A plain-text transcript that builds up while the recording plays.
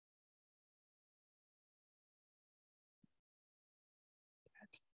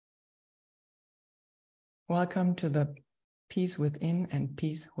Welcome to the Peace Within and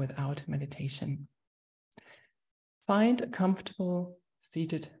Peace Without meditation. Find a comfortable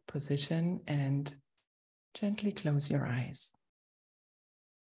seated position and gently close your eyes.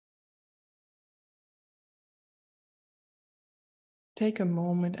 Take a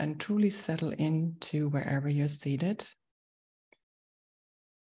moment and truly settle into wherever you're seated.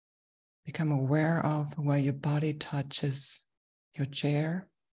 Become aware of where your body touches your chair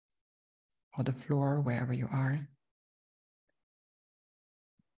or the floor, wherever you are.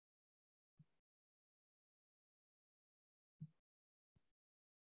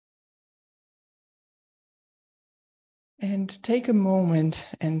 And take a moment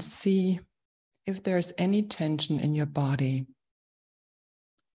and see if there's any tension in your body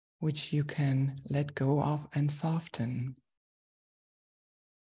which you can let go of and soften.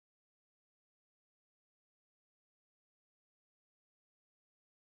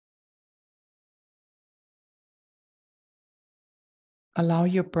 Allow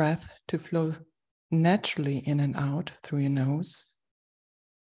your breath to flow naturally in and out through your nose.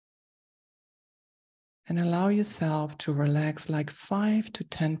 And allow yourself to relax like 5 to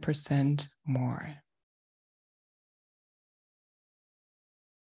 10% more.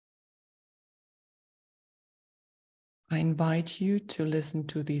 I invite you to listen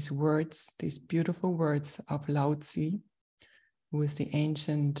to these words, these beautiful words of Lao Tzu, who was the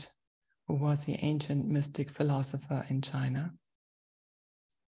ancient mystic philosopher in China,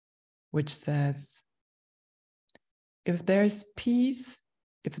 which says, if there is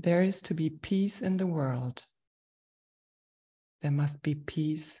to be peace in the world, there must be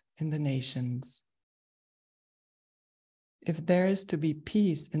peace in the nations. If there is to be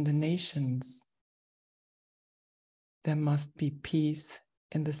peace in the nations, there must be peace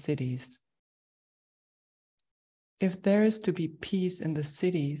in the cities. If there is to be peace in the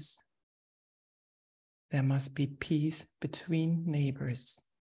cities, there must be peace between neighbors.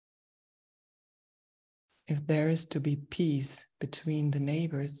 If there is to be peace between the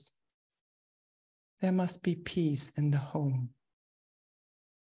neighbors, there must be peace in the home.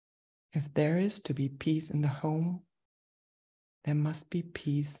 If there is to be peace in the home, there must be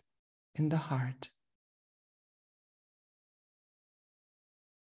peace in the heart.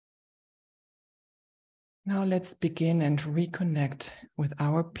 Now let's begin and reconnect with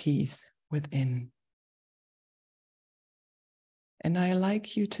our peace within. And I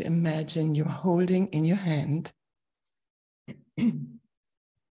like you to imagine you're holding in your hand a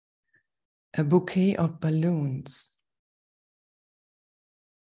bouquet of balloons.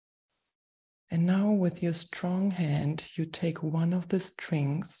 And now with your strong hand, you take one of the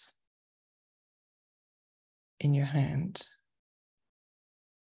strings in your hand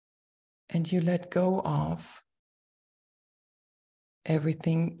and you let go of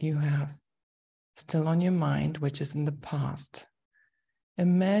everything you have still on your mind, which is in the past.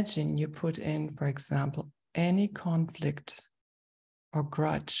 Imagine you put in, for example, any conflict or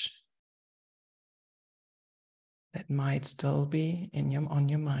grudge that might still be on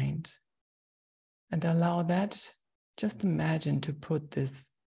your mind. And allow that, just imagine to put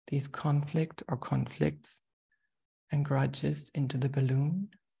these conflicts and grudges into the balloon.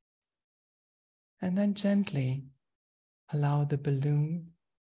 And then gently allow the balloon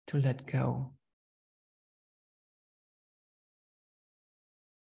to let go.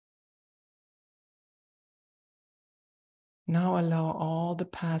 Now allow all the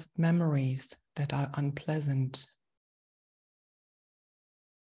past memories that are unpleasant.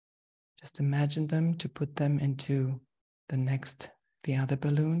 Just imagine them to put them into the other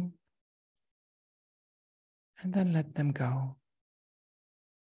balloon, and then let them go.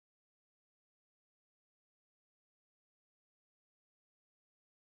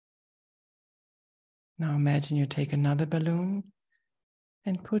 Now imagine you take another balloon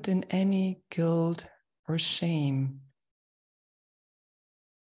and put in any guilt or shame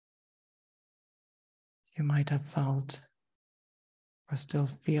you might have felt or still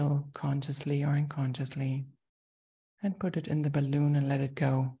feel consciously or unconsciously, and put it in the balloon and let it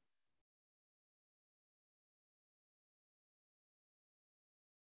go.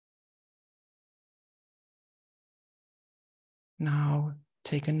 Now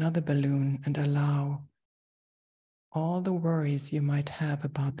take another balloon and allow all the worries you might have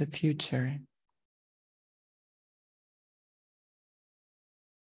about the future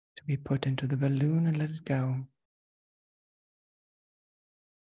to be put into the balloon and let it go.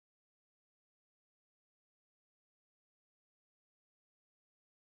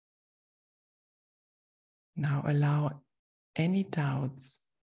 Now allow any doubts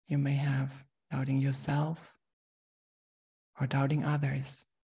you may have, doubting yourself or doubting others,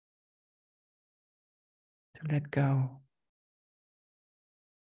 to let go.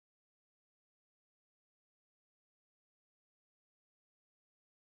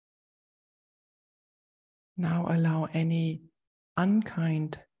 Now allow any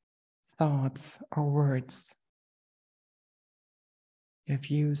unkind thoughts or words you have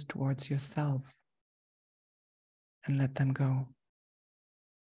used towards yourself and let them go.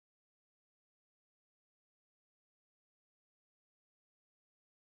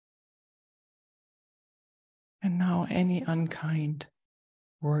 And now any unkind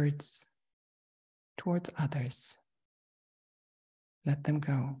words towards others, let them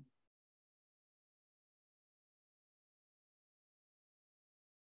go.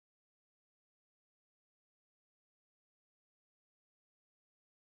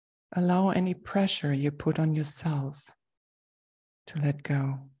 Allow any pressure you put on yourself to let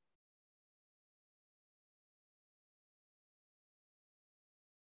go.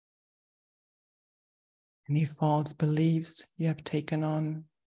 Any false beliefs you have taken on,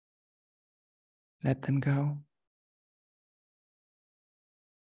 let them go.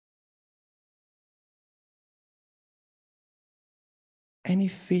 Any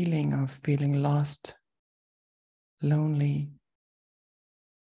feeling of feeling lost, lonely,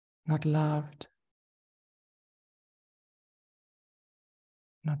 not loved,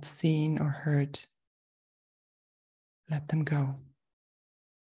 not seen or heard, let them go.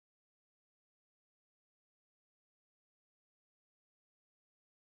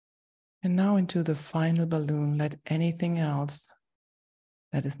 And now into the final balloon, let anything else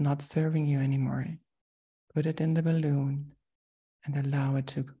that is not serving you anymore, put it in the balloon and allow it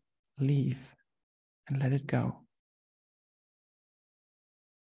to leave and let it go.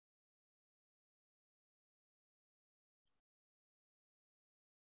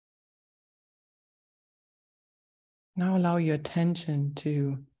 Now allow your attention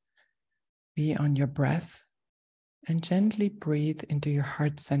to be on your breath and gently breathe into your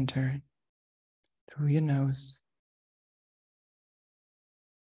heart center through your nose.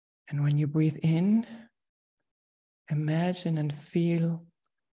 And when you breathe in, imagine and feel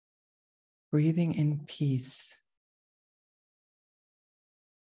breathing in peace.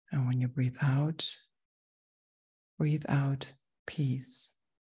 And when you breathe out peace.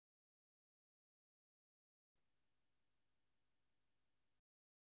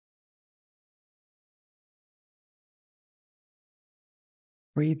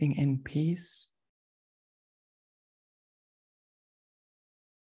 Breathing in peace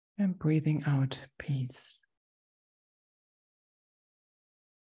and breathing out peace.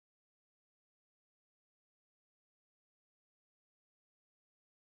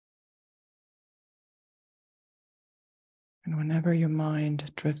 And whenever your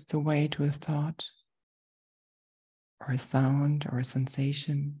mind drifts away to a thought or a sound or a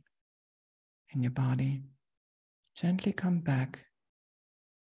sensation in your body, gently come back,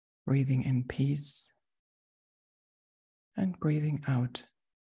 breathing in peace and breathing out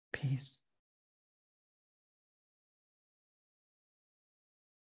peace.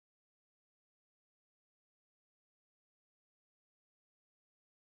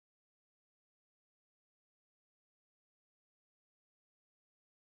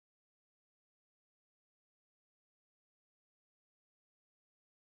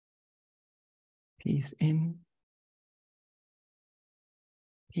 Peace in,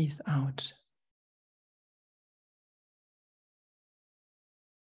 peace out.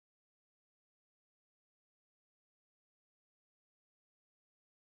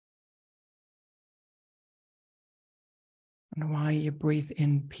 And while you breathe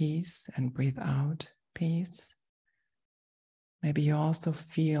in peace and breathe out peace, maybe you also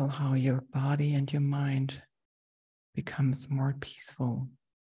feel how your body and your mind becomes more peaceful,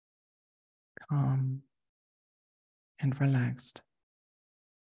 calm, and relaxed.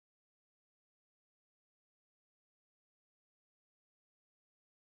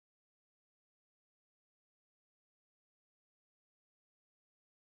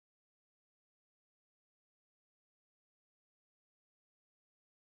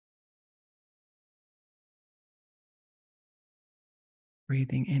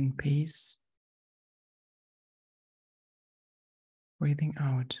 Breathing in peace, breathing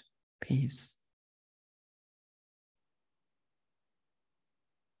out peace.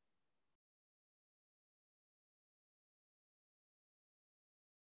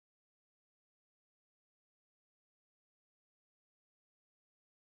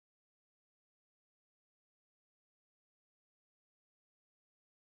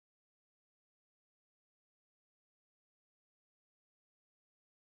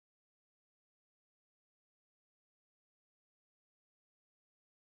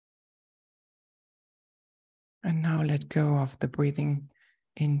 And now let go of the breathing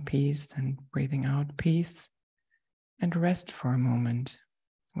in peace and breathing out peace, and rest for a moment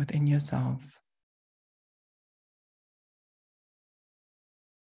within yourself.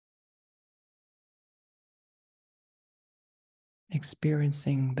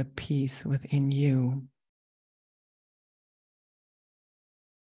 Experiencing the peace within you.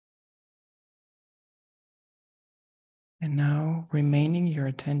 And now, remaining your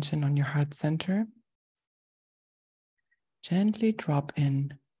attention on your heart center, gently drop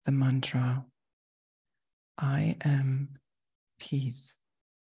in the mantra, I am peace.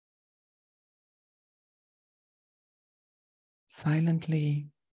 Silently,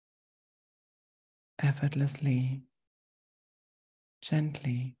 effortlessly,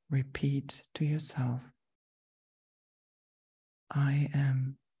 gently repeat to yourself, I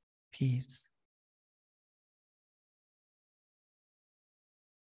am peace.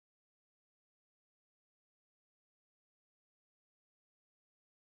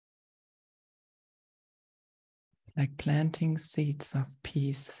 It's like planting seeds of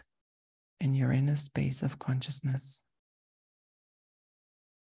peace in your inner space of consciousness.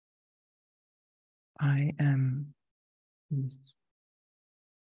 I am peace.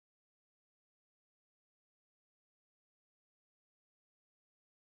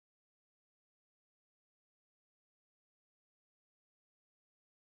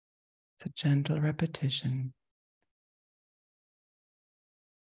 It's a gentle repetition.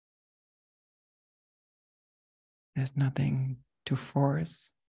 There's nothing to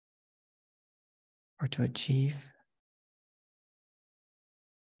force or to achieve.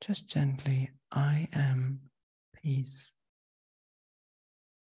 Just gently, I am peace.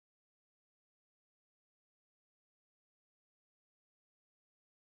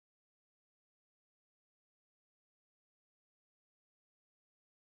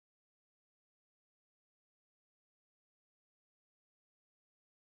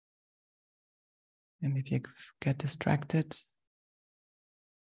 And if you get distracted,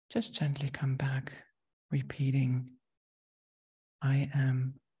 just gently come back, repeating, I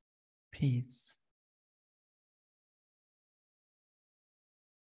am peace.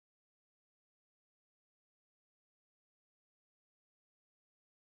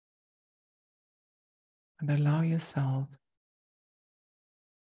 And allow yourself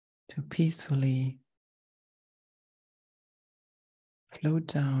to peacefully float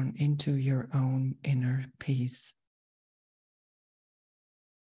down into your own inner peace.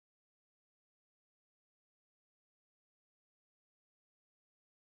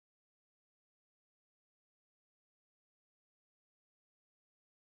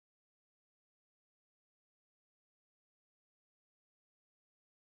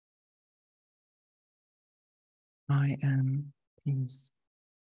 I am peace.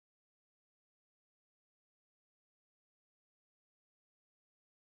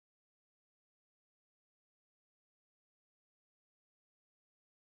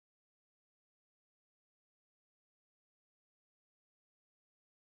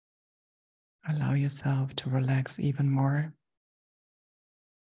 Allow yourself to relax even more.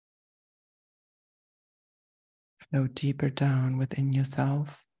 Float deeper down within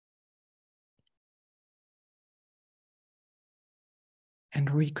yourself and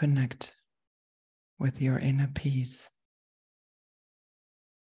reconnect with your inner peace,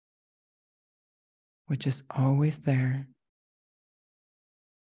 which is always there,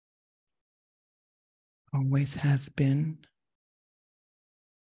 always has been,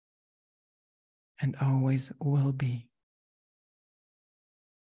 and always will be.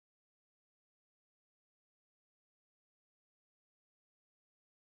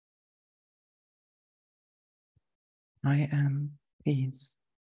 I am peace.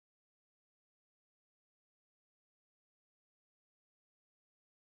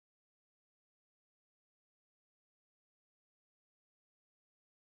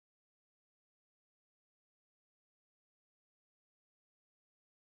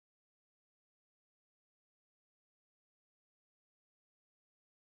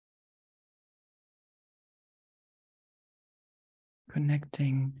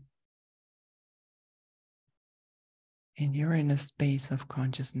 Connecting in your inner space of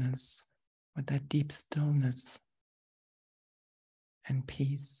consciousness with that deep stillness and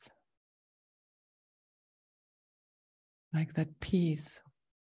peace. Like that peace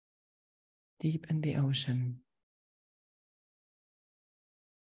deep in the ocean.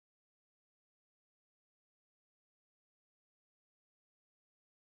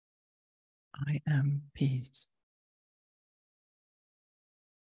 I am peace.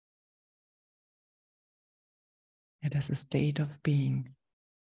 It is a state of being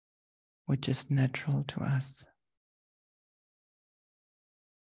which is natural to us.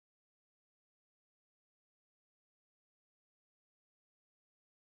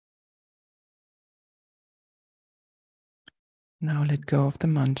 Now let go of the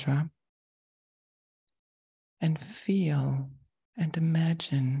mantra and feel and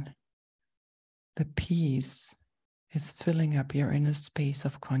imagine the peace is filling up your inner space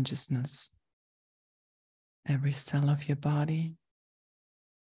of consciousness. Every cell of your body,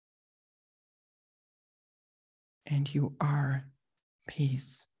 and you are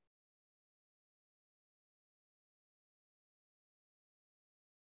peace.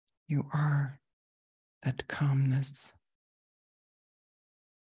 You are that calmness,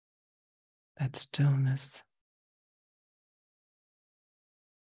 that stillness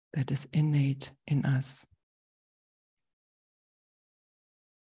that is innate in us.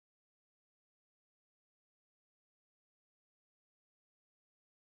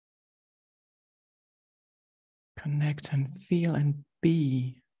 Connect and feel and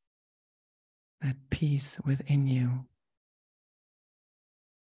be that peace within you.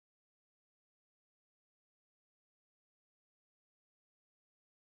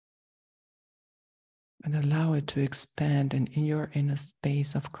 And allow it to expand in your inner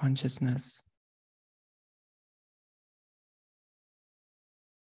space of consciousness.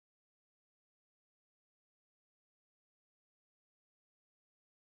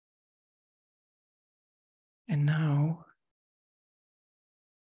 And now,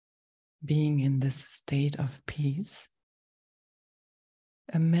 being in this state of peace,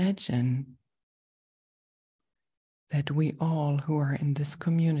 imagine that we all who are in this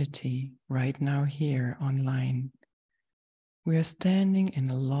community right now here online, we are standing in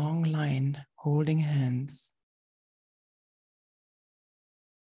a long line holding hands.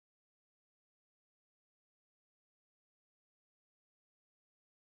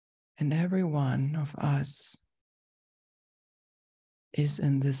 And every one of us is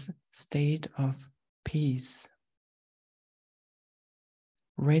in this state of peace,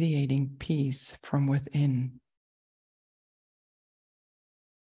 radiating peace from within.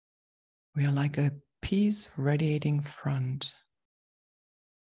 We are like a peace radiating front.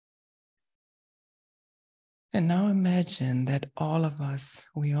 And now imagine that all of us,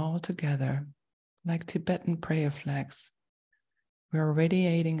 we all together, like Tibetan prayer flags, we are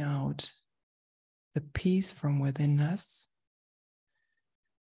radiating out the peace from within us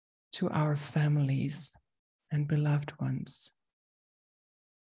to our families and beloved ones.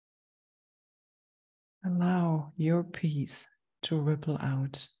 Allow your peace to ripple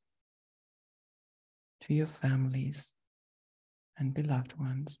out to your families and beloved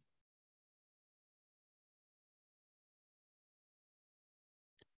ones.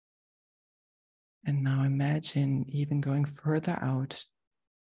 And now imagine even going further out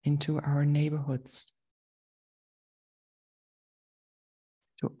into our neighborhoods,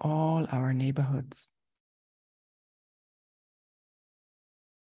 to all our neighborhoods.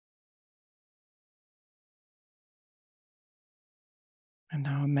 And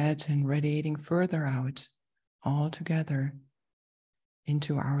now imagine radiating further out all together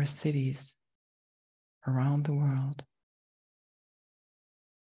into our cities around the world.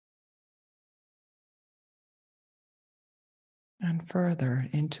 And further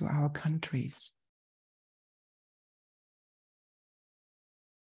into our countries.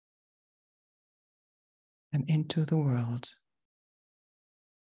 And into the world.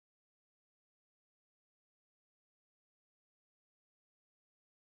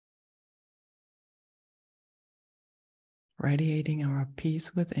 Radiating our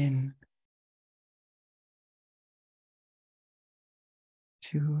peace within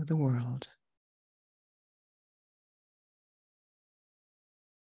to the world.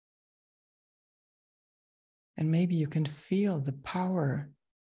 And maybe you can feel the power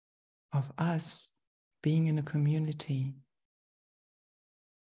of us being in a community,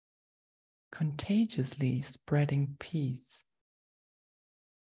 contagiously spreading peace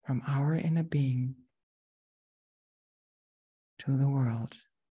from our inner being to the world.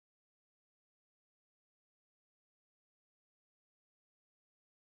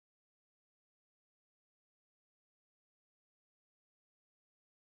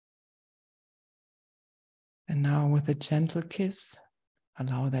 And now with a gentle kiss,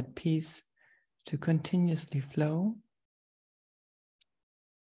 allow that peace to continuously flow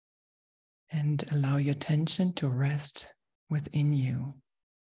and allow your attention to rest within you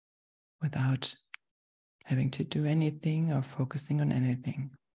without having to do anything or focusing on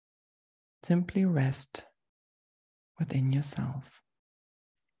anything. Simply rest within yourself.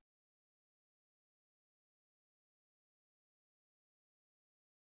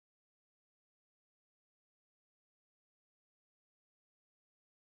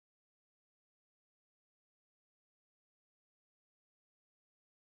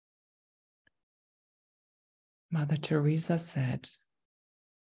 Mother Teresa said,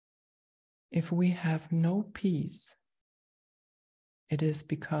 if we have no peace, it is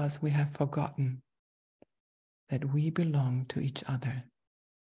because we have forgotten that we belong to each other.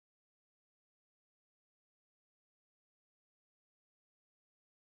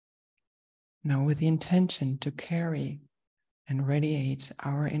 Now, with the intention to carry and radiate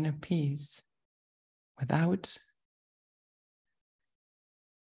our inner peace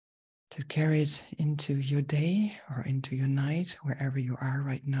to carry it into your day or into your night, wherever you are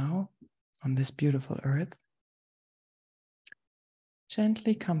right now on this beautiful earth,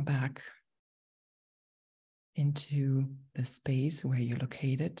 gently come back into the space where you're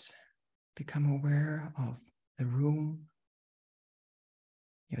located. Become aware of the room,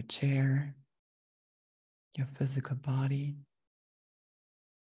 your chair, your physical body.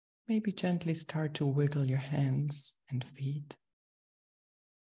 Maybe gently start to wiggle your hands and feet.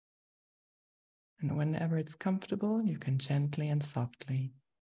 And whenever it's comfortable, you can gently and softly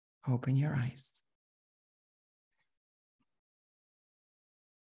open your eyes.